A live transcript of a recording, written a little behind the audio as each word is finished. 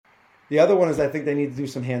The other one is I think they need to do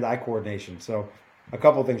some hand-eye coordination. So a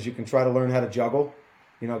couple things. You can try to learn how to juggle.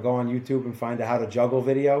 Go on YouTube and find a how to juggle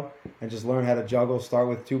video and just learn how to juggle. Start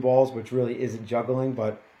with 2 balls, which really isn't juggling,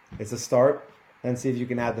 but it's a start. And see if you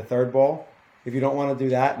can add the 3rd ball. If you don't want to do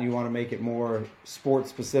that and you want to make it more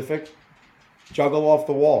sport-specific, juggle off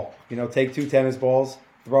the wall. Take 2 tennis balls,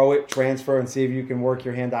 throw it, transfer, and see if you can work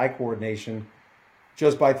your hand-eye coordination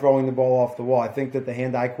just by throwing the ball off the wall. I think that the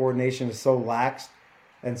hand-eye coordination is so lax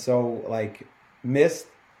and so missed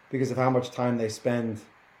because of how much time they spend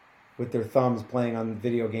with their thumbs playing on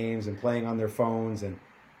video games and playing on their phones, and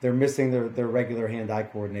they're missing their regular hand-eye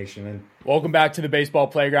coordination. And welcome back to the Baseball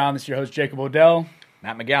Playground. This is your host, Jacob Odell.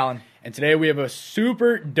 Matt McGowan. And today we have a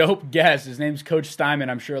super dope guest. His name's Coach Steinman.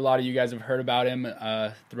 I'm sure a lot of you guys have heard about him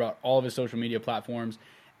throughout all of his social media platforms.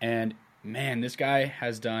 And, man, this guy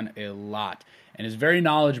has done a lot and is very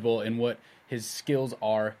knowledgeable in what his skills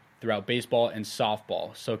are throughout baseball and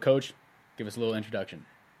softball. So, Coach, give us a little introduction.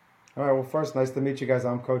 All right, well, first, nice to meet you guys.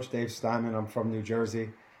 I'm Coach Dave Steinman. I'm from New Jersey.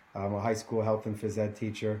 I'm a high school health and phys ed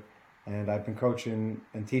teacher, and I've been coaching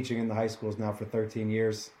and teaching in the high schools now for 13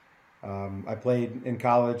 years. I played in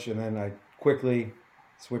college, and then I quickly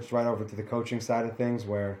switched right over to the coaching side of things,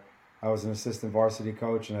 where I was an assistant varsity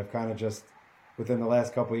coach, and I've kind of just, within the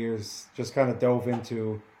last couple of years, just kind of dove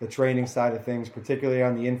into the training side of things, particularly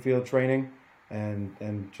on the infield training,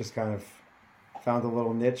 and just kind of found a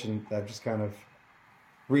little niche, and I've just kind of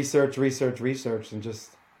researched, and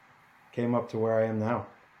just came up to where I am now.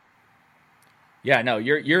 Yeah, no,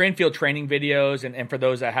 your infield training videos, and for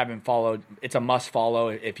those that haven't followed, it's a must follow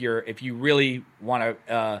if you really want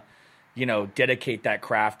to dedicate that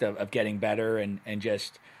craft of getting better and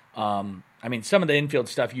just some of the infield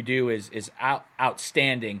stuff you do is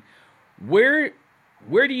outstanding. Where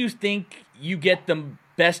do you think you get the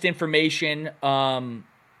best information?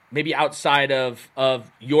 Maybe outside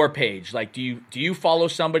of your page, do you follow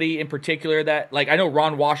somebody in particular that, I know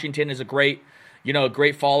Ron Washington is a great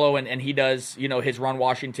follow, and he does, his Ron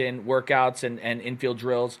Washington workouts and infield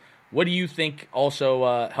drills. What do you think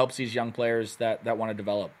also helps these young players that want to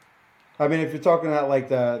develop? I mean, if you're talking about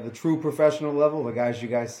the true professional level, the guys you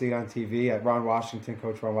guys see on TV, Ron Washington,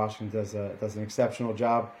 Coach Ron Washington does an exceptional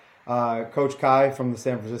job. Coach Kai from the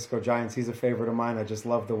San Francisco Giants, he's a favorite of mine. I just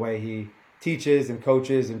love the way he teaches and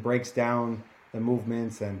coaches and breaks down the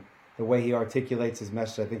movements and the way he articulates his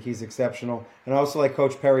message. I think he's exceptional. And I also like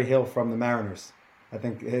Coach Perry Hill from the Mariners. I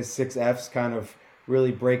think his 6 Fs kind of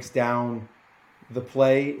really breaks down the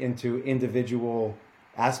play into individual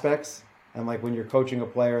aspects. And when you're coaching a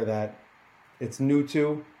player that it's new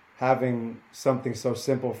to, having something so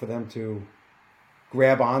simple for them to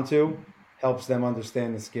grab onto helps them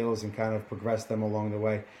understand the skills and kind of progress them along the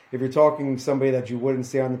way. If you're talking somebody that you wouldn't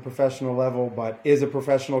see on the professional level but is a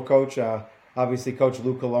professional coach, obviously Coach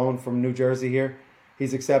Lou Colon from New Jersey here,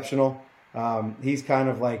 he's exceptional. He's kind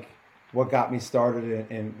of what got me started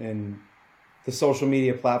in the social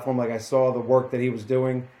media platform. I saw the work that he was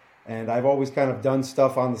doing, and I've always kind of done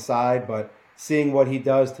stuff on the side, but seeing what he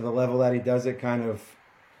does to the level that he does it kind of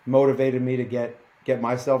motivated me to get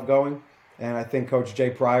myself going. And I think Coach Jay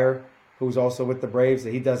Pryor, who's also with the Braves,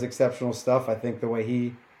 that he does exceptional stuff. I think the way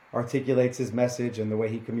he articulates his message and the way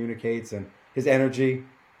he communicates and his energy,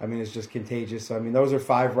 it's just contagious. So, those are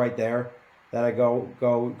 5 right there that I go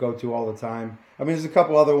to all the time. There's a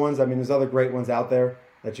couple other ones. There's other great ones out there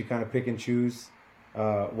that you kind of pick and choose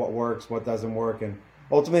what works, what doesn't work. And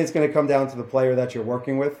ultimately, it's going to come down to the player that you're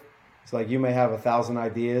working with. So, you may have 1,000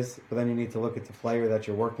 ideas, but then you need to look at the player that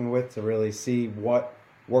you're working with to really see what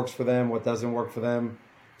works for them, what doesn't work for them.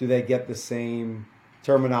 Do they get the same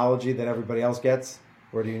terminology that everybody else gets,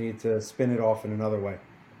 or do you need to spin it off in another way?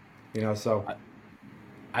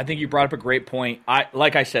 I think you brought up a great point.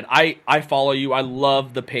 I follow you. I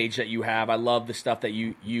love the page that you have. I love the stuff that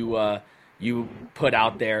you put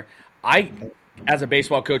out there. I, as a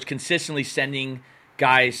baseball coach, consistently sending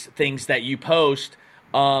guys things that you post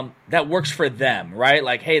that works for them,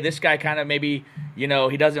 right? Hey, this guy kind of maybe,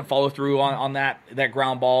 he doesn't follow through on that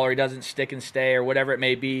ground ball, or he doesn't stick and stay, or whatever it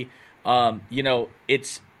may be.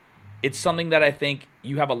 It's something that I think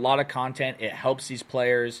you have a lot of content. It helps these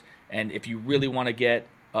players, and if you really want to get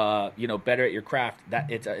better at your craft,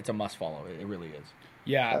 that it's a must follow. It really is.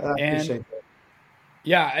 Yeah,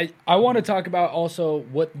 I want to talk about also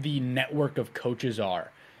what the network of coaches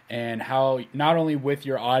are, and how not only with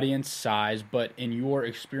your audience size, but in your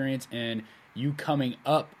experience and you coming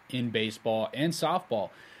up in baseball and softball,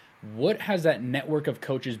 what has that network of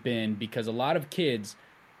coaches been? Because a lot of kids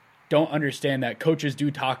don't understand that coaches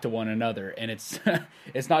do talk to one another, and it's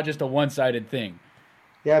it's not just a one-sided thing.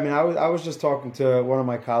 Yeah, I mean, I was just talking to one of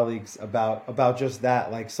my colleagues about just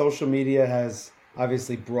that. Like, social media has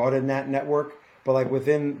obviously broadened that network, but like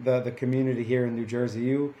within the community here in New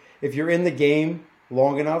Jersey, if you're in the game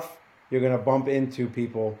long enough, you're gonna bump into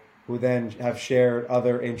people who then have shared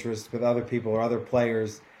other interests with other people or other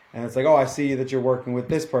players, and it's like, oh, I see that you're working with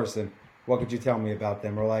this person. What could you tell me about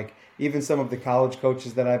them? Or like even some of the college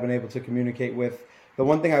coaches that I've been able to communicate with. The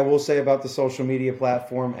one thing I will say about the social media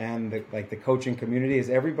platform and the coaching community is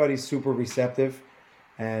everybody's super receptive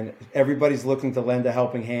and everybody's looking to lend a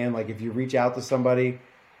helping hand. Like if you reach out to somebody,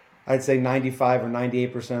 I'd say 95 or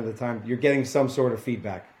 98% of the time you're getting some sort of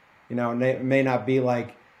feedback. And it may not be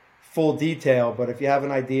like full detail, but if you have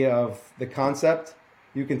an idea of the concept,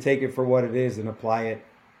 you can take it for what it is and apply it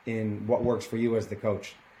in what works for you as the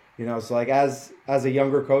coach. So like as a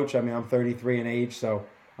younger coach, I mean, I'm 33 in age, so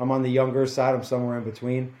I'm on the younger side. I'm somewhere in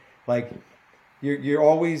between. Like you're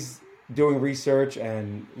always doing research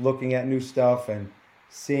and looking at new stuff and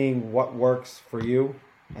seeing what works for you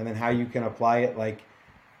and then how you can apply it. Like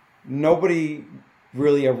nobody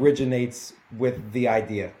really originates with the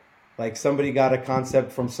idea. Like somebody got a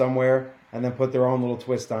concept from somewhere and then put their own little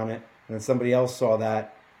twist on it, and then somebody else saw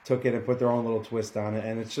that, took it and put their own little twist on it,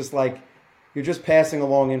 and it's just like you're just passing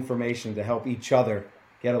along information to help each other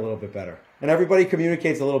get a little bit better. And everybody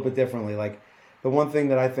communicates a little bit differently. Like the one thing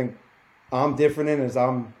that I think I'm different in is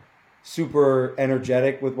I'm super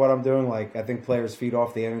energetic with what I'm doing. Like I think players feed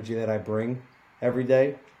off the energy that I bring every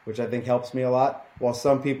day, which I think helps me a lot. While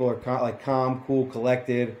some people are calm, cool,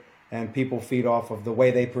 collected, and people feed off of the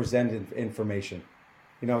way they present information.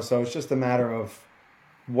 So it's just a matter of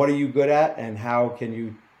what are you good at and how can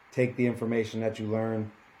you take the information that you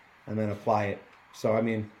learn and then apply it. So, I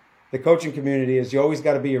mean, the coaching community is you always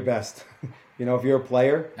got to be your best. If you're a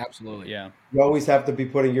player, Absolutely, yeah. you always have to be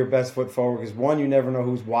putting your best foot forward because one, you never know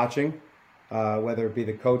who's watching, whether it be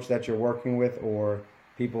the coach that you're working with or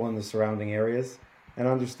people in the surrounding areas, and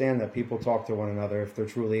understand that people talk to one another if they're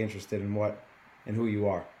truly interested in what and who you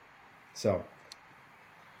are. So,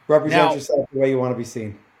 represent yourself the way you want to be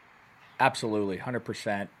seen. Absolutely,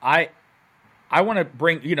 100%. I want to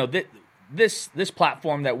bring this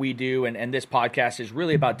platform that we do and this podcast is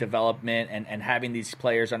really about development and having these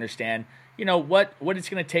players understand what it's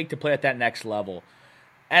going to take to play at that next level.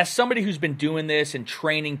 As somebody who's been doing this and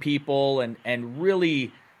training people and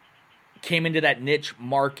really came into that niche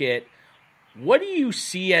market, what do you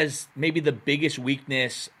see as maybe the biggest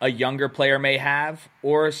weakness a younger player may have,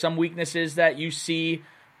 or some weaknesses that you see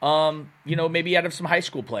maybe out of some high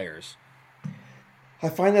school players? I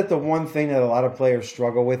find that the one thing that a lot of players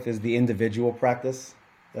struggle with is the individual practice.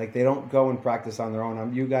 Like they don't go and practice on their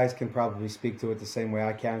own. You guys can probably speak to it the same way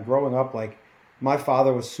I can. Growing up, like my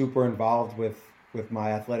father was super involved with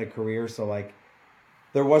my athletic career. So like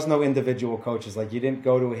there was no individual coaches. Like you didn't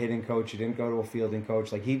go to a hitting coach. You didn't go to a fielding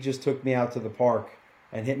coach. Like he just took me out to the park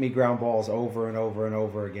and hit me ground balls over and over and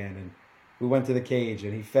over again. And we went to the cage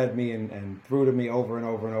and he fed me and threw to me over and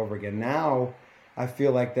over and over again. Now I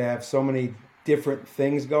feel like they have so many different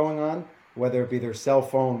things going on, whether it be their cell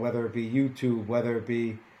phone, whether it be YouTube, whether it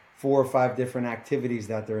be 4 or 5 different activities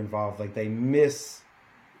that they're involved. Like they miss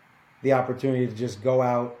the opportunity to just go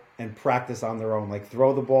out and practice on their own. Like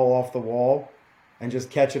throw the ball off the wall and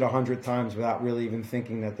just catch it 100 times without really even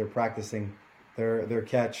thinking that they're practicing their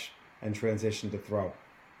catch and transition to throw.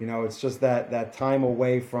 It's just that time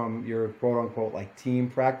away from your quote unquote like team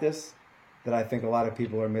practice that I think a lot of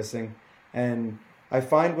people are missing. And I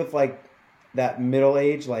find with like that middle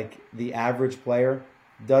age, like the average player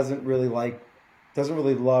doesn't really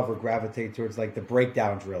love or gravitate towards like the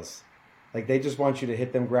breakdown drills. Like they just want you to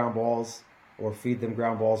hit them ground balls or feed them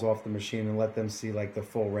ground balls off the machine and let them see like the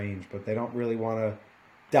full range, but they don't really want to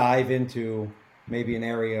dive into maybe an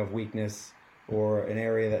area of weakness or an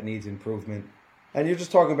area that needs improvement. And you're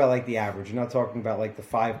just talking about like the average. You're not talking about like the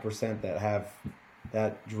 5% that have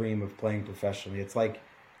that dream of playing professionally. It's like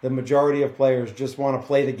the majority of players just want to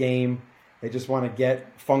play the game. They just want to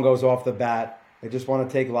get fungos off the bat. They just want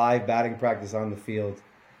to take live batting practice on the field.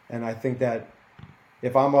 And I think that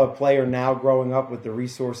if I'm a player now growing up with the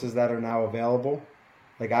resources that are now available,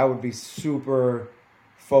 like I would be super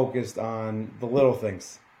focused on the little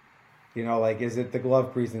things. Like is it the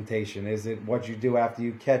glove presentation? Is it what you do after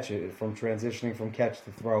you catch it from transitioning from catch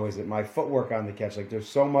to throw? Is it my footwork on the catch? Like there's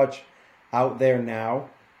so much out there now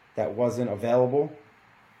that wasn't available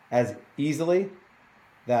as easily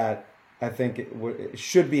that I think it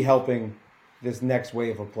should be helping this next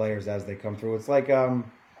wave of players as they come through. It's like a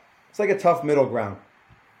tough middle ground,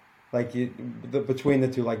 like between the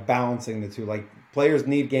two, like balancing the two. Like players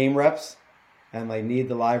need game reps, and they need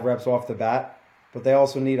the live reps off the bat, but they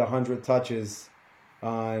also need 100 touches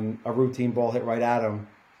on a routine ball hit right at them,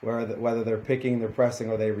 whether they're picking, they're pressing,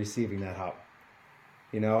 or they're receiving that hop.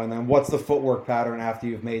 And then what's the footwork pattern after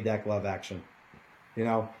you've made that glove action?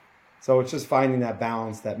 So it's just finding that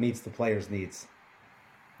balance that meets the player's needs.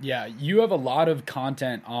 Yeah, you have a lot of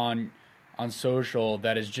content on social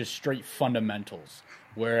that is just straight fundamentals,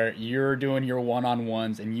 where you're doing your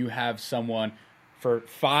one-on-ones and you have someone for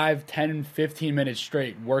 5, 10, 15 minutes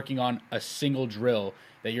straight working on a single drill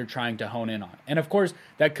that you're trying to hone in on. And of course,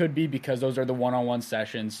 that could be because those are the one-on-one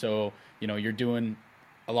sessions, so you're doing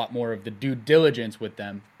a lot more of the due diligence with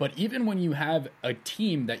them. But even when you have a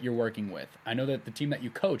team that you're working with, I know that the team that you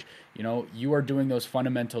coach, you are doing those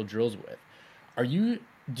fundamental drills with.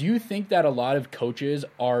 Do you think that a lot of coaches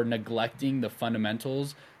are neglecting the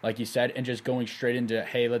fundamentals, like you said, and just going straight into,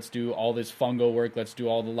 hey, let's do all this fungo work, let's do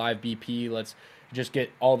all the live BP, let's just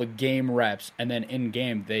get all the game reps, and then in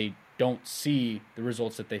game they don't see the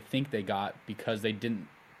results that they think they got because they didn't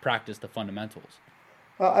practice the fundamentals?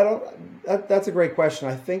 That's a great question.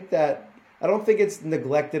 I don't think it's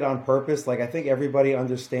neglected on purpose. Like, I think everybody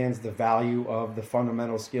understands the value of the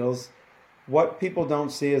fundamental skills. What people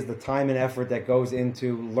don't see is the time and effort that goes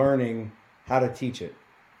into learning how to teach it.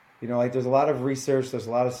 There's a lot of research, there's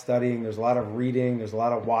a lot of studying, there's a lot of reading, there's a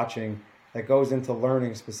lot of watching that goes into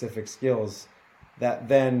learning specific skills that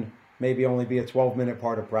then maybe only be a 12-minute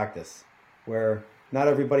part of practice, where not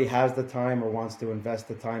everybody has the time or wants to invest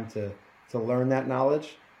the time to learn that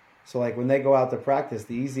knowledge. So like when they go out to practice,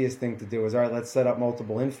 the easiest thing to do is, all right, let's set up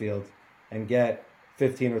multiple infield and get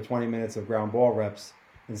 15 or 20 minutes of ground ball reps,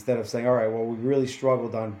 instead of saying, all right, well, we really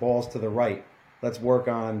struggled on balls to the right. Let's work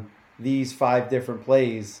on these 5 different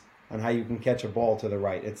plays on how you can catch a ball to the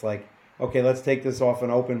right. It's like, okay, let's take this off an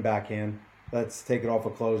open backhand. Let's take it off a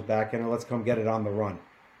closed backhand, or let's come get it on the run.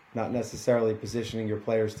 Not necessarily positioning your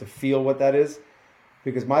players to feel what that is,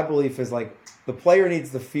 because my belief is like the player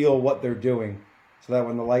needs to feel what they're doing so that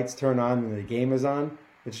when the lights turn on and the game is on,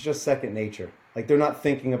 it's just second nature. Like, they're not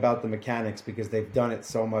thinking about the mechanics because they've done it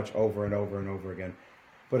so much over and over and over again.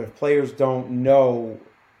 But if players don't know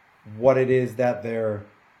what it is that they're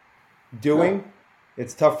doing,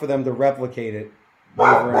 it's tough for them to replicate it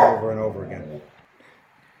over and over and over again.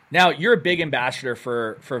 Now, you're a big ambassador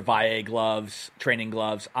for VIA gloves, training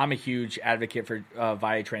gloves. I'm a huge advocate for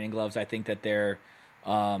VIA training gloves. I think that they're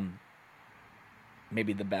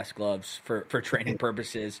maybe the best gloves for training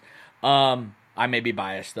purposes. I may be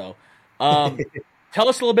biased, though. Tell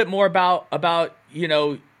us a little bit more about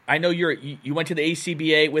I know you went to the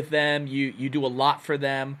ACBA with them. You do a lot for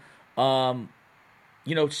them.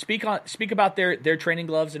 Speak about their training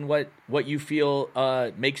gloves and what you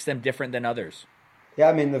feel makes them different than others. Yeah,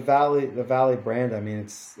 I mean the Valley brand. I mean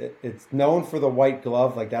it's known for the white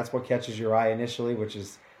glove. Like, that's what catches your eye initially, which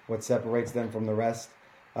is what separates them from the rest.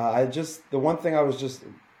 The one thing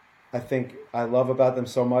I think I love about them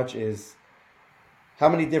so much is how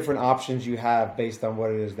many different options you have based on what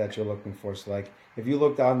it is that you're looking for. So like, if you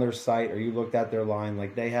looked on their site or you looked at their line,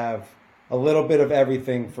 like, they have a little bit of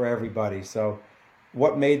everything for everybody. So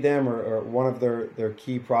what made them, or one of their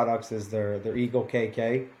key products, is their Eagle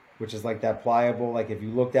KK, which is like that pliable. Like, if you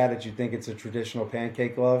looked at it, you'd think it's a traditional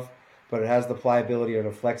pancake glove, but it has the pliability or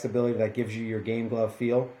the flexibility that gives you your game glove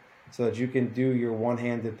feel, so that you can do your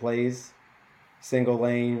one-handed plays, single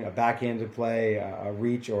lane, a backhanded play, a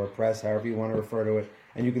reach or a press, however you want to refer to it,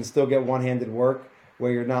 and you can still get one-handed work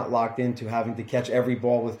where you're not locked into having to catch every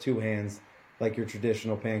ball with 2 hands like your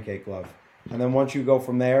traditional pancake glove. And then once you go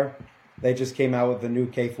from there, they just came out with the new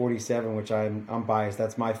K47, which I'm biased.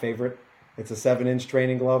 That's my favorite. It's a 7-inch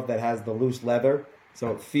training glove that has the loose leather,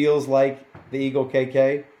 so it feels like the Eagle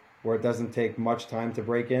KK, where it doesn't take much time to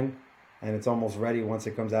break in, and it's almost ready once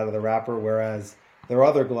it comes out of the wrapper, whereas their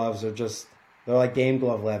other gloves they're like game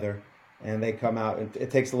glove leather, and they come out, and it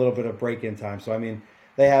takes a little bit of break-in time. So, I mean,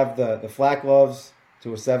 they have the flat gloves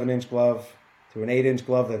to a 7-inch glove to an 8-inch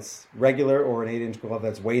glove that's regular, or an 8-inch glove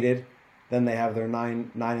that's weighted. Then they have their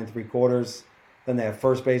 9 3/4. Then they have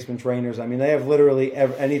first baseman trainers. I mean, they have literally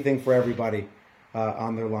anything for everybody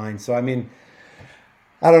on their line. So, I mean,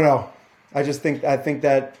 I don't know. I think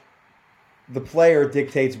that the player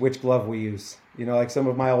dictates which glove we use. Like some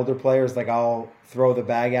of my older players, like, I'll throw the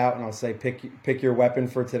bag out and I'll say, pick your weapon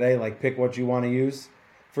for today. Like, pick what you want to use.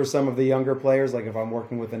 For some of the younger players, like if I'm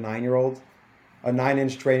working with a 9-year-old, a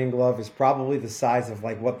 9-inch training glove is probably the size of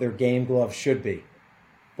like what their game glove should be.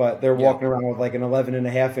 But they're walking around with like an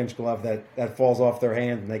 11.5-inch glove that falls off their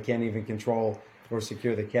hand, and they can't even control or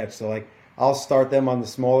secure the catch. So like, I'll start them on the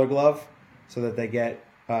smaller glove so that they get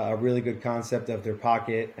a really good concept of their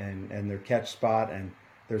pocket and their catch spot, and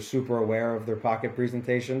they're super aware of their pocket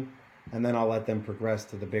presentation. And then I'll let them progress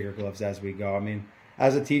to the bigger gloves as we go. I mean,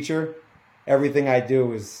 as a teacher, everything I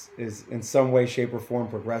do is in some way, shape, or form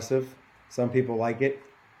progressive. Some people like it,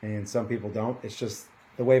 and some people don't. It's just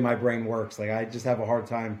the way my brain works. Like I just have a hard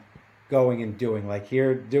time going and doing. Like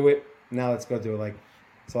here, do it. Now let's go do it. Like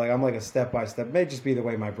I'm like a step by step. It may just be the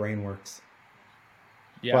way my brain works.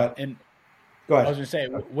 Yeah, But and go I ahead. was gonna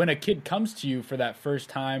say, when a kid comes to you for that first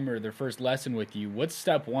time or their first lesson with you, what's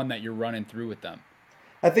step one that you're running through with them?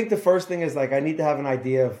 I think the first thing is like I need to have an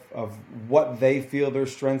idea of what they feel their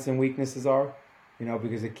strengths and weaknesses are.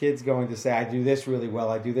 Because a kid's going to say, I do this really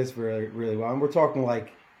well, I do this really, really well. And we're talking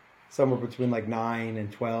like somewhere between like 9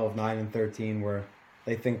 and 12, 9 and 13, where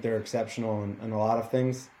they think they're exceptional in a lot of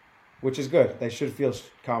things, which is good. They should feel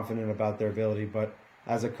confident about their ability. But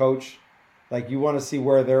as a coach, like you want to see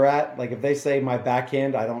where they're at. Like if they say my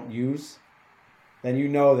backhand I don't use, then you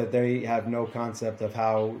know that they have no concept of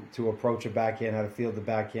how to approach a backhand, how to field the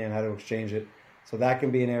backhand, how to exchange it. So that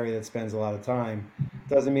can be an area that spends a lot of time.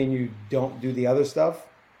 Doesn't mean you don't do the other stuff,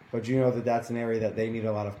 but you know that that's an area that they need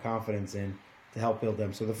a lot of confidence in to help build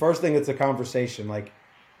them. So the first thing, it's a conversation. Like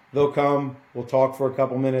they'll come, we'll talk for a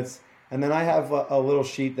couple minutes, and then I have a little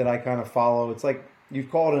sheet that I kind of follow. It's like you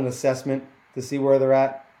call it an assessment to see where they're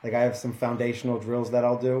at. Like I have some foundational drills that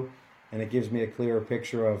I'll do, and it gives me a clearer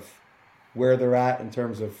picture of where they're at in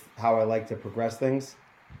terms of how I like to progress things.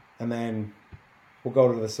 And then we'll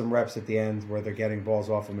go to some reps at the end where they're getting balls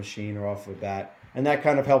off a machine or off a bat. And that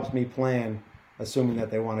kind of helps me plan, assuming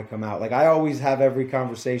that they want to come out. Like I always have every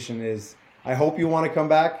conversation is, I hope you want to come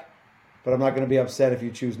back, but I'm not going to be upset if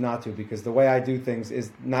you choose not to, because the way I do things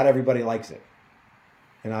is not everybody likes it.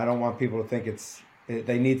 And I don't want people to think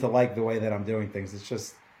they need to like the way that I'm doing things. It's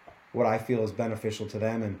just what I feel is beneficial to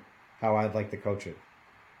them and how I'd like to coach it.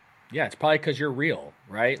 Yeah, it's probably because you're real,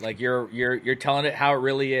 right? Like you're telling it how it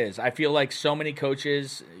really is. I feel like so many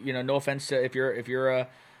coaches, no offense to if you're a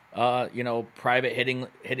private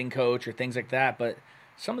hitting coach or things like that, but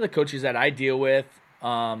some of the coaches that I deal with,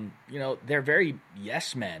 they're very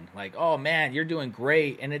yes men. Like, oh man, you're doing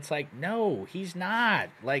great, and it's like, no, he's not.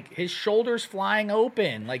 Like his shoulders flying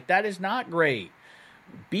open. Like that is not great.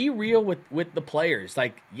 Be real with the players.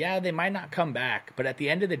 Like, yeah, they might not come back, but at the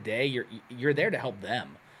end of the day, you're there to help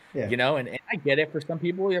them. Yeah. And I get it. For some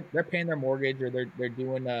people, they're paying their mortgage or they're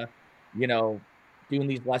doing doing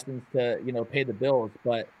these lessons to pay the bills.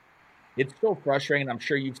 But it's so frustrating. I'm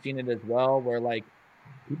sure you've seen it as well, where like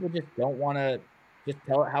people just don't want to just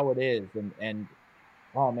tell it how it is, and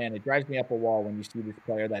oh man, it drives me up a wall when you see this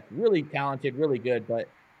player that's really talented, really good, but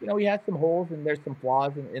he has some holes and there's some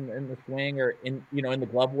flaws in the swing or in the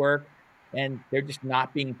glove work, and they're just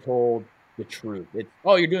not being told the truth. It's,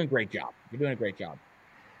 oh, you're doing a great job. You're doing a great job.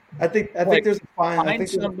 I think there's a fine. I think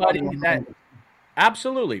there's somebody a fine that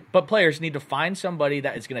absolutely, but players need to find somebody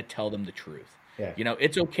that is going to tell them the truth. Yeah.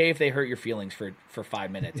 It's okay if they hurt your feelings for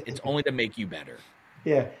 5 minutes. It's only to make you better.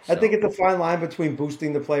 Yeah, So, I think it's a fine line between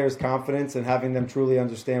boosting the players' confidence and having them truly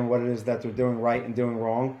understand what it is that they're doing right and doing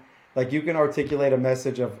wrong. Like you can articulate a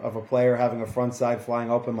message of a player having a front side flying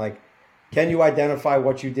open. Like, can you identify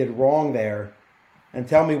what you did wrong there and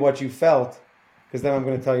tell me what you felt? Because then I'm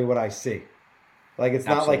going to tell you what I see. Like, it's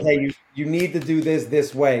not like, Absolutely. hey, you need to do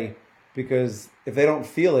this way, because if they don't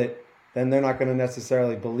feel it, then they're not going to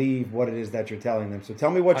necessarily believe what it is that you're telling them. So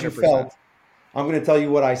tell me what you 100%. felt. I'm going to tell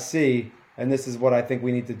you what I see, and this is what I think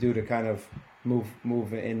we need to do to kind of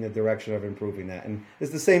move in the direction of improving that. And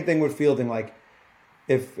it's the same thing with fielding. Like,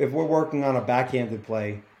 if we're working on a backhanded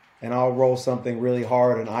play and I'll roll something really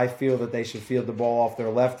hard and I feel that they should field the ball off their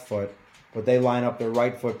left foot, but they line up their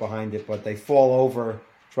right foot behind it, but they fall over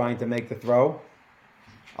trying to make the throw,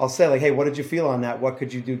 I'll say, like, hey, what did you feel on that? What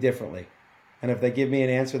could you do differently? And if they give me an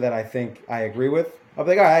answer that I think I agree with, I'll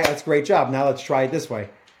be like, all right, that's a great job. Now let's try it this way.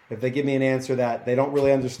 If they give me an answer that they don't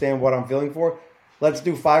really understand what I'm feeling for, let's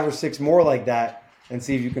do 5 or 6 more like that and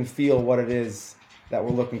see if you can feel what it is that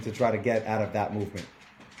we're looking to try to get out of that movement.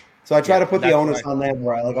 So I try to put the onus on them,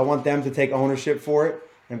 where I want them to take ownership for it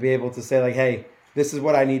and be able to say, like, hey, this is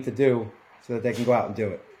what I need to do, so that they can go out and do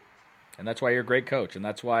it. And that's why you're a great coach, and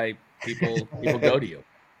that's why people go to you.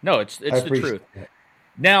 No, it's the truth. It.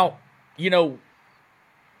 Now,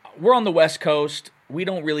 we're on the West Coast. We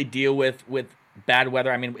don't really deal with bad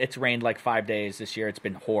weather. I mean, it's rained like 5 days this year. It's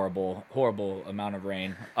been horrible amount of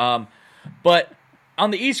rain. But on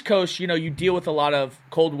the East Coast, you deal with a lot of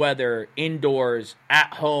cold weather, indoors,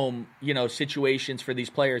 at home, situations for these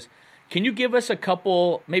players. Can you give us a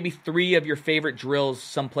couple, maybe 3 of your favorite drills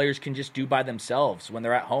some players can just do by themselves when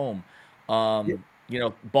they're at home? Throw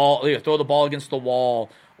the ball against the wall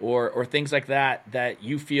or things like that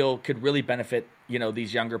you feel could really benefit,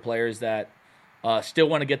 these younger players that, still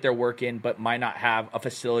want to get their work in, but might not have a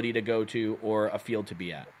facility to go to or a field to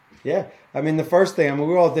be at? Yeah. I mean, the first thing,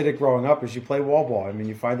 we all did it growing up, is you play wall ball. I mean,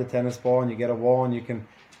 you find a tennis ball and you get a wall and you can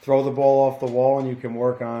throw the ball off the wall and you can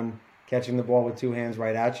work on catching the ball with two hands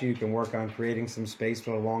right at you. You can work on creating some space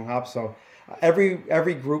for a long hop. So every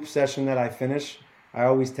group session that I finish, I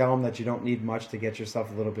always tell them that you don't need much to get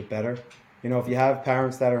yourself a little bit better. You know, if you have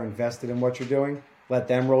parents that are invested in what you're doing, let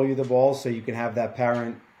them roll you the ball so you can have that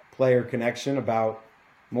parent-player connection about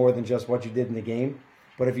more than just what you did in the game.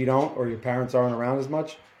 But if you don't, or your parents aren't around as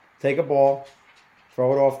much, take a ball,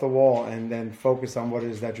 throw it off the wall, and then focus on what it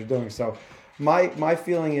is that you're doing. So my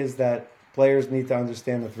feeling is that players need to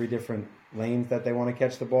understand the three different lanes that they want to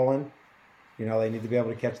catch the ball in. You know, they need to be able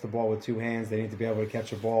to catch the ball with two hands. They need to be able to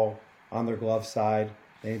catch a ball on their glove side.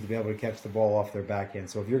 They need to be able to catch the ball off their backhand.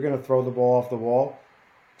 So if you're going to throw the ball off the wall,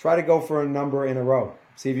 try to go for a number in a row.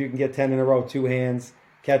 See if you can get 10 in a row, two hands,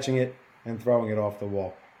 catching it and throwing it off the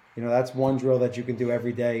wall. You know, that's one drill that you can do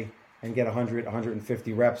every day and get 100,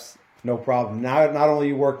 150 reps, no problem. Now, not only are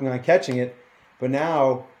you working on catching it, but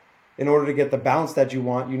now, in order to get the bounce that you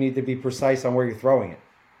want, you need to be precise on where you're throwing it.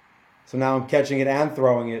 So now I'm catching it and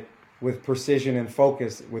throwing it with precision and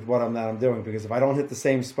focus with what I'm doing. Because if I don't hit the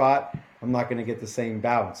same spot, I'm not going to get the same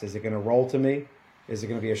bounce. Is it going to roll to me? Is it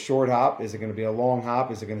going to be a short hop? Is it going to be a long hop?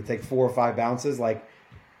 Is it going to take 4 or 5 bounces? Like,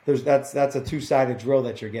 that's a two-sided drill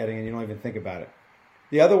that you're getting, and you don't even think about it.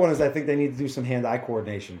 The other one is I think they need to do some hand-eye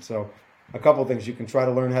coordination. So a couple things. You can try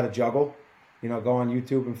to learn how to juggle. You know, go on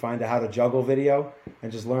YouTube and find a how to juggle video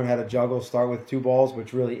and just learn how to juggle. Start with 2 balls,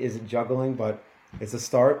 which really isn't juggling, but it's a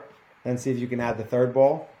start. Then see if you can add the third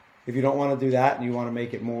ball. If you don't want to do that and you want to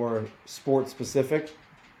make it more sport-specific,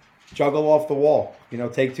 juggle off the wall. You know,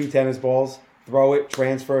 take 2 tennis balls, throw it,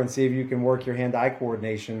 transfer, and see if you can work your hand-eye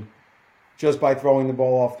coordination just by throwing the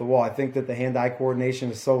ball off the wall. I think that the hand-eye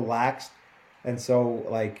coordination is so lax and so,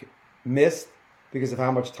 like, missed because of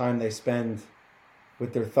how much time they spend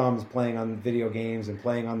with their thumbs playing on video games and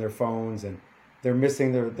playing on their phones, and they're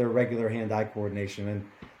missing their regular hand-eye coordination. And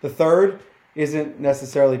the third isn't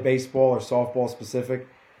necessarily baseball or softball specific.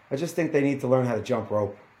 I just think they need to learn how to jump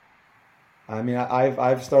rope. I mean,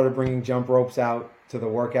 I've started bringing jump ropes out to the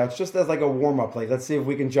workouts just as like a warm-up. Like, let's see if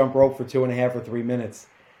we can jump rope for 2.5 or 3 minutes.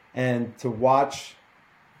 And to watch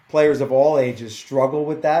players of all ages struggle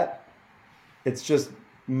with that, it's just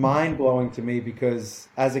mind-blowing to me because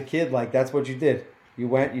as a kid, like, that's what you did. You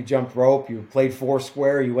went, you jumped rope, you played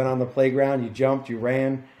foursquare, you went on the playground, you jumped, you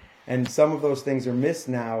ran. And some of those things are missed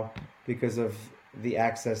now because of the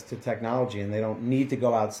access to technology, and they don't need to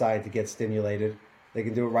go outside to get stimulated. They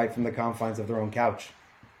can do it right from the confines of their own couch.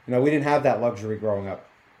 You know, we didn't have that luxury growing up.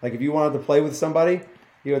 Like, if you wanted to play with somebody,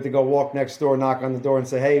 you had to go walk next door, knock on the door and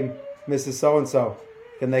say, hey, Mrs. So-and-so,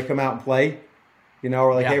 can they come out and play? You know,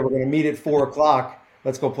 or like, hey, we're going to meet at 4 o'clock.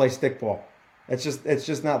 Let's go play stickball. It's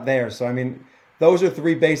just not there. So, I mean, those are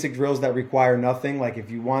 3 basic drills that require nothing. Like,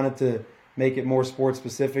 if you wanted to make it more sport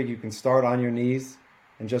specific, you can start on your knees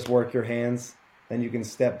and just work your hands. Then you can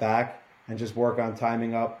step back and just work on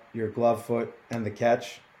timing up your glove foot and the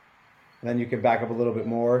catch. And then you can back up a little bit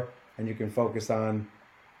more and you can focus on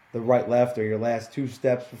the right, left, or your last 2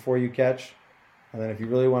 steps before you catch. And then if you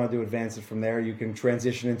really want to do advances from there, you can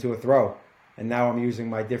transition into a throw. And now I'm using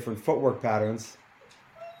my different footwork patterns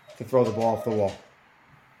to throw the ball off the wall.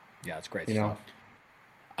 Yeah, that's great stuff. stuff.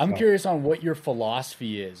 I'm curious on what your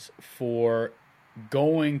philosophy is for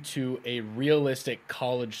going to a realistic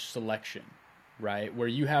college selection, right? Where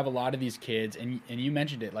you have a lot of these kids, and you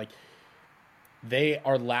mentioned it, like, they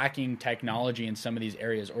are lacking technology in some of these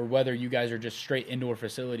areas, or whether you guys are just straight indoor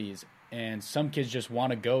facilities, and some kids just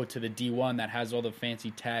want to go to the D1 that has all the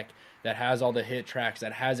fancy tech, that has all the hit tracks,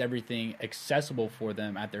 that has everything accessible for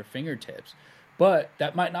them at their fingertips. But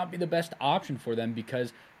that might not be the best option for them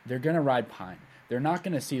because they're going to ride pine. They're not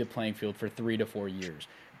going to see the playing field for 3 to 4 years.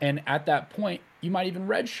 And at that point, you might even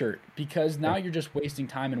redshirt because now you're just wasting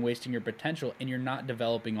time and wasting your potential, and you're not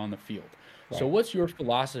developing on the field. Right. So what's your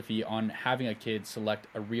philosophy on having a kid select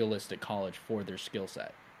a realistic college for their skill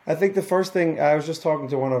set? I think the first thing, I was just talking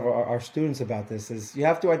to one of our students about this, is you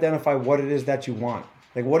have to identify what it is that you want.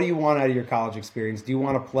 Like, what do you want out of your college experience? Do you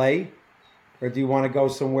want to play, or do you want to go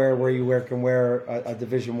somewhere where you can wear a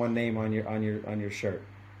Division I name on your shirt?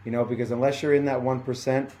 You know, because unless you're in that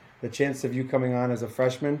 1%, the chance of you coming on as a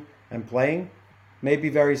freshman and playing may be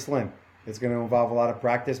very slim. It's going to involve a lot of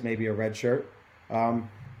practice, maybe a red shirt.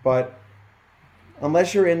 But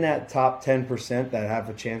unless you're in that top 10% that have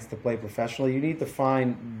a chance to play professionally, you need to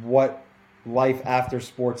find what life after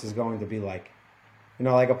sports is going to be like. You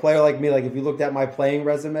know, like a player like me, like if you looked at my playing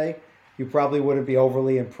resume, you probably wouldn't be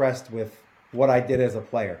overly impressed with what I did as a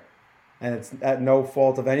player. And it's at no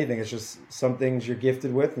fault of anything. It's just some things you're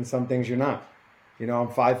gifted with and some things you're not. You know, I'm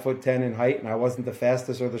 5'10" in height, and I wasn't the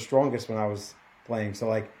fastest or the strongest when I was playing. So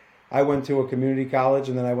like, I went to a community college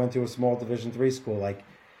and then I went to a small Division III school. Like,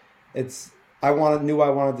 knew I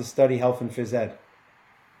wanted to study health and phys ed,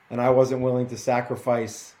 and I wasn't willing to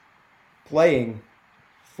sacrifice playing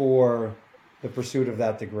for the pursuit of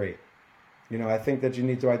that degree. You know, I think that you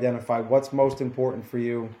need to identify what's most important for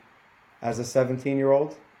you as a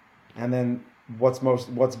 17-year-old, and then what's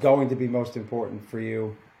going to be most important for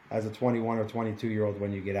you as a 21 or 22-year-old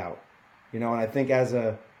when you get out. You know, and I think as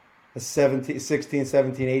a 16,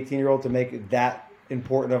 17, 18-year-old to make that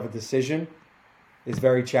important of a decision is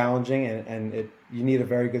very challenging, and you need a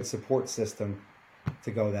very good support system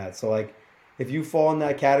to go that. So like, if you fall in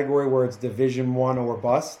that category where it's Division I or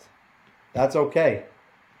bust, that's okay.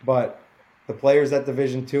 But the players at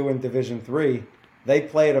Division II and Division III, they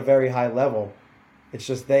play at a very high level. It's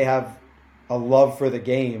just they have a love for the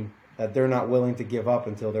game that they're not willing to give up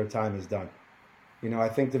until their time is done. You know, I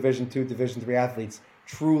think Division II, Division III athletes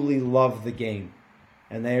truly love the game,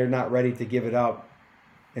 and they're not ready to give it up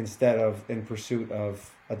instead of in pursuit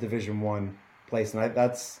of a Division I place. And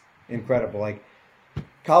that's incredible. Like,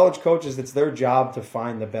 college coaches, it's their job to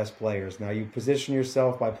find the best players. Now, you position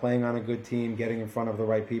yourself by playing on a good team, getting in front of the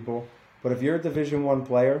right people. But if you're a Division I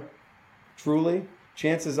player, truly,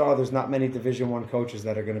 chances are there's not many Division I coaches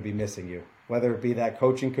that are going to be missing you. Whether it be that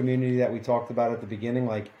coaching community that we talked about at the beginning.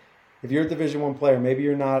 Like, if you're a Division I player, maybe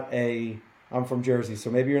you're not I'm from Jersey, so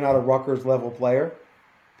maybe you're not a Rutgers level player,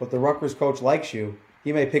 but the Rutgers coach likes you.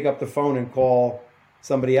 He may pick up the phone and call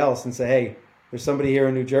somebody else and say, hey, there's somebody here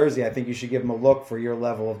in New Jersey. I think you should give them a look for your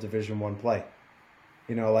level of Division I play.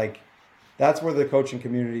 You know, like, that's where the coaching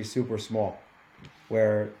community is super small,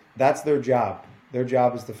 where that's their job. Their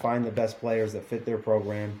job is to find the best players that fit their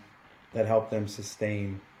program, that help them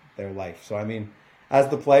sustain their life. So, I mean, as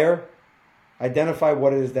the player, identify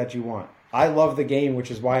what it is that you want. I love the game, which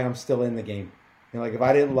is why I'm still in the game. You know, like, if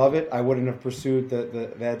I didn't love it, I wouldn't have pursued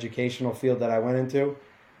the educational field that I went into,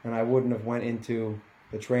 and I wouldn't have went into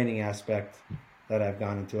the training aspect that I've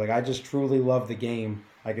gone into. Like, I just truly love the game.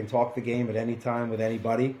 I can talk the game at any time with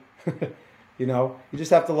anybody. You know, you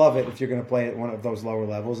just have to love it if you're going to play at one of those lower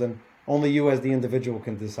levels, and only you as the individual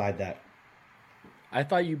can decide that. I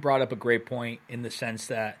thought you brought up a great point in the sense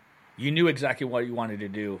that you knew exactly what you wanted to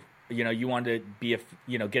do. You know, you wanted to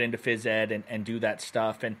get into phys ed and do that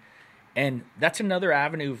stuff. And that's another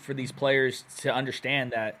avenue for these players to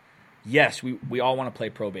understand that, yes, we all want to play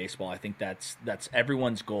pro baseball. I think that's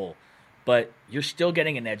everyone's goal. But you're still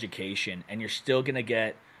getting an education, and you're still going to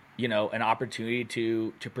get, you know, an opportunity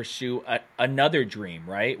to pursue another dream,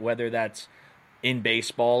 right? Whether that's in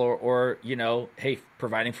baseball or you know, hey,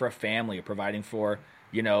 providing for a family, or providing for,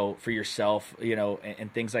 you know, for yourself, you know,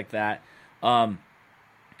 and things like that.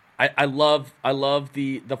 I love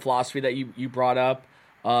the philosophy that you brought up.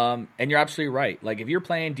 And you're absolutely right. Like, if you're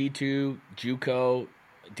playing D2, JUCO,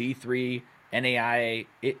 D3, NAIA,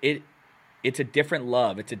 it's a different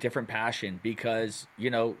love. It's a different passion because, you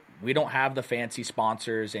know, we don't have the fancy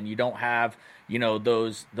sponsors, and you don't have, you know,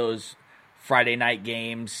 those Friday night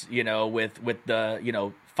games, you know, with the, you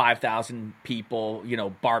know, 5,000 people, you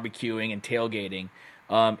know, barbecuing and tailgating.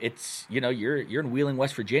 It's, you know, you're in Wheeling,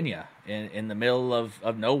 West Virginia, in the middle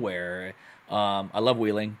of nowhere. I love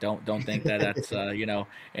Wheeling. Don't think that's you know,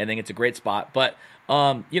 I think it's a great spot. But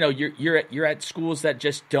you know, you're at schools that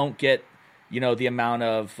just don't get, you know, the amount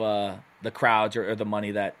of the crowds or the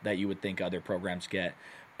money that you would think other programs get.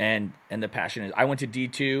 And the passion is. I went to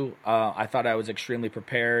D2. I thought I was extremely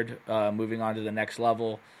prepared moving on to the next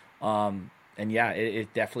level. And yeah,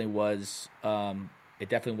 it definitely was. It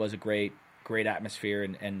definitely was a great atmosphere,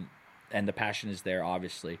 and the passion is there.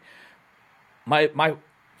 Obviously, my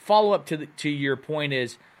follow up to your point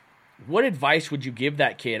is, what advice would you give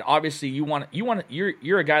that kid? Obviously,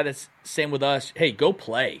 you're a guy that's same with us. Hey, go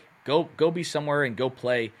play, go be somewhere and go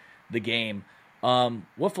play the game.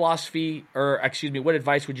 What philosophy, or excuse me, what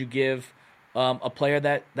advice would you give a player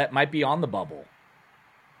that might be on the bubble?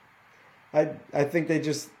 I think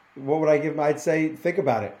what would I give them? I'd say, think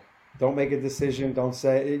about it. Don't make a decision. Don't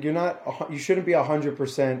say you shouldn't be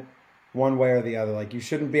 100% one way or the other. Like, you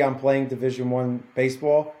shouldn't be, I'm playing Division I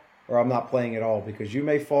baseball, or I'm not playing at all, because you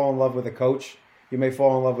may fall in love with a coach. You may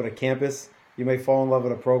fall in love with a campus. You may fall in love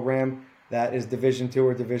with a program that is Division II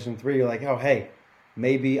or Division III. You're like, oh, hey,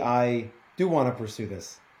 maybe I do want to pursue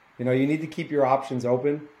this. You know, you need to keep your options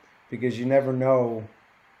open, because you never know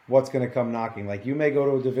what's going to come knocking. Like, you may go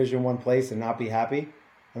to a Division I place and not be happy,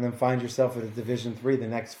 and then find yourself at a Division III the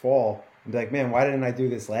next fall and be like, man, why didn't I do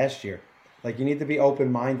this last year? Like, you need to be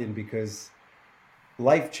open-minded, because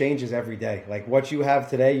life changes every day. Like what you have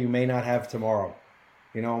today, you may not have tomorrow.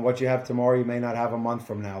 And what you have tomorrow, you may not have a month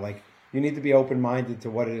from now. Like you need to be open-minded to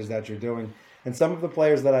what it is that you're doing. And some of the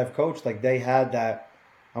players that I've coached, like they had that,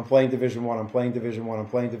 I'm playing Division One, I'm playing Division One, I'm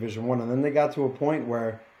playing Division One, and then they got to a point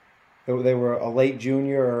where they were a late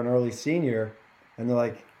junior or an early senior, and they're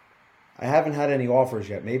like, I haven't had any offers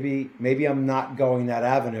yet. Maybe I'm not going that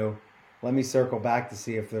avenue. Let me circle back to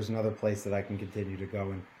see if there's another place that I can continue to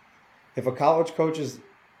go. And if a college coach is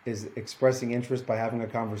expressing interest by having a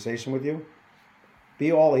conversation with you,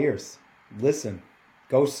 be all ears. Listen.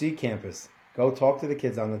 Go see campus. Go talk to the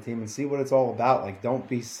kids on the team and see what it's all about. Like, don't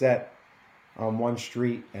be set on one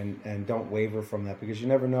street and don't waver from that, because you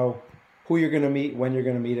never know who you're going to meet, when you're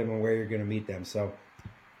going to meet them, and where you're going to meet them. So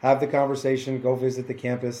have the conversation, go visit the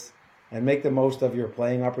campus, and make the most of your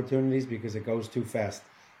playing opportunities, because it goes too fast.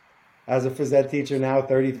 As a phys ed teacher now,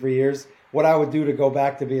 33 years, what I would do to go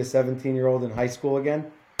back to be a 17-year-old in high school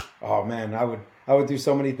again, oh man, I would do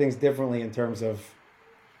so many things differently in terms of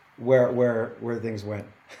where things went.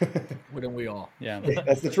 Wouldn't we all? Yeah.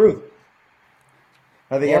 That's the truth.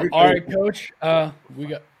 I think all right, Coach.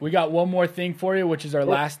 We got one more thing for you, which is our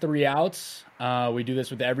last 3 outs. We do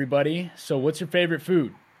this with everybody. So, what's your favorite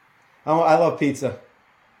food? I love pizza.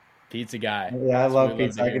 Pizza guy. Yeah, I love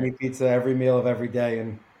pizza. I can eat pizza every meal of every day,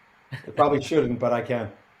 and I probably shouldn't, but I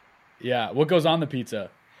can. Yeah. What goes on the pizza?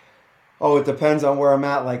 Oh, it depends on where I'm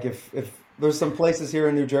at. Like if there's some places here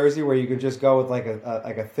in New Jersey where you could just go with like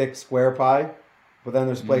a thick square pie, but then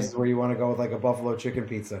there's places where you want to go with like a buffalo chicken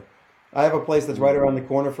pizza. I have a place that's right around the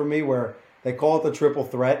corner from me where they call it the triple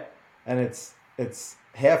threat, and it's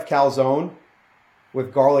half calzone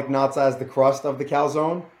with garlic knots as the crust of the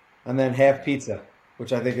calzone, and then half pizza,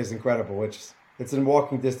 which I think is incredible. Which it's in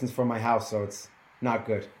walking distance from my house, so it's not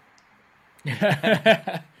good.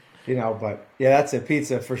 But yeah, that's it.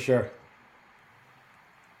 Pizza for sure.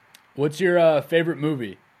 What's your favorite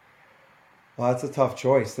movie? Well, that's a tough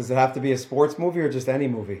choice. Does it have to be a sports movie or just any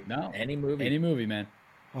movie? No, any movie. Any movie, man.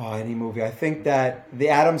 Oh, any movie. I think that the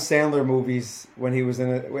Adam Sandler movies, when he was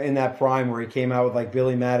in that prime where he came out with like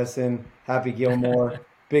Billy Madison, Happy Gilmore,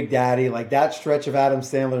 Big Daddy, like that stretch of Adam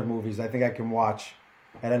Sandler movies, I think I can watch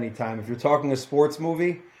at any time. If you're talking a sports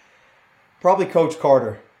movie, probably Coach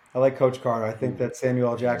Carter. I like Coach Carter. I think that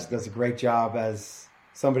Samuel L. Jackson does a great job as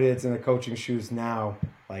somebody that's in the coaching shoes now,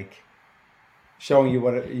 like showing you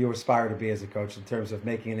what you aspire to be as a coach in terms of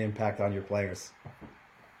making an impact on your players.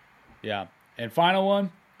 Yeah. And final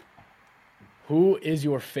one, who is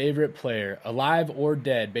your favorite player, alive or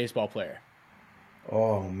dead, baseball player?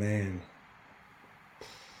 Oh, man.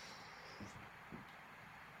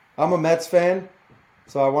 I'm a Mets fan,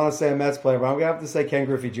 so I want to say a Mets player, but I'm going to have to say Ken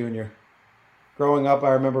Griffey Jr. Growing up,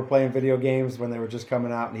 I remember playing video games when they were just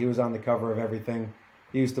coming out, and he was on the cover of everything.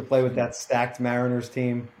 He used to play with that stacked Mariners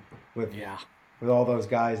team with all those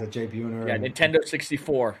guys at Jay Buhner. Yeah, Nintendo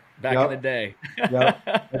 64 back in the day. Yep.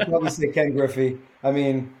 I'd probably say Ken Griffey. I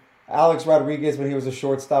mean, Alex Rodriguez, when he was a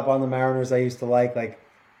shortstop on the Mariners, I used to like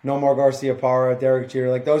Nomar Garciaparra, Derek Jeter.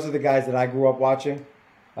 Like, those are the guys that I grew up watching.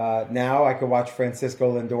 Now I could watch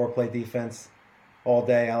Francisco Lindor play defense all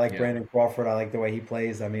day. I like Brandon Crawford. I like the way he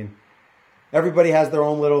plays. I mean, everybody has their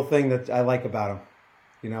own little thing that I like about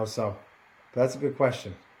him, so that's a good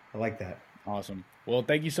question. I like that. Awesome. Well,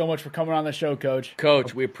 thank you so much for coming on the show, Coach.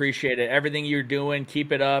 Coach, we appreciate it. Everything you're doing,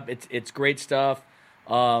 keep it up. It's great stuff.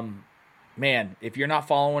 Man, if you're not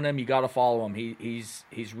following him, you got to follow him.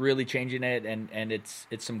 He's really changing it, and it's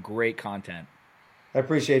some great content. I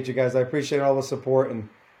appreciate you guys. I appreciate all the support, and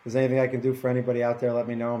if there's anything I can do for anybody out there, let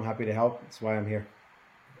me know. I'm happy to help. That's why I'm here.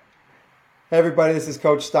 Hey, everybody, this is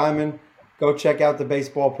Coach Steinman. Go check out the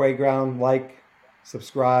Baseball Playground. Like,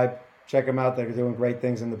 subscribe. Check them out. They're doing great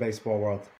things in the baseball world.